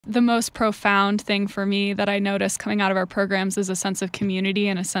The most profound thing for me that I notice coming out of our programs is a sense of community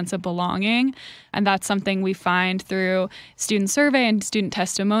and a sense of belonging. And that's something we find through student survey and student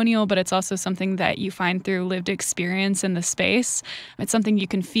testimonial, but it's also something that you find through lived experience in the space. It's something you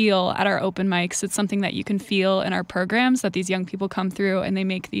can feel at our open mics. It's something that you can feel in our programs, that these young people come through and they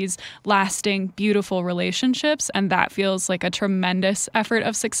make these lasting, beautiful relationships. And that feels like a tremendous effort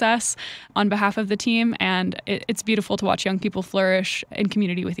of success on behalf of the team. And it's beautiful to watch young people flourish in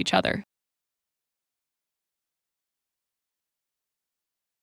community with each other.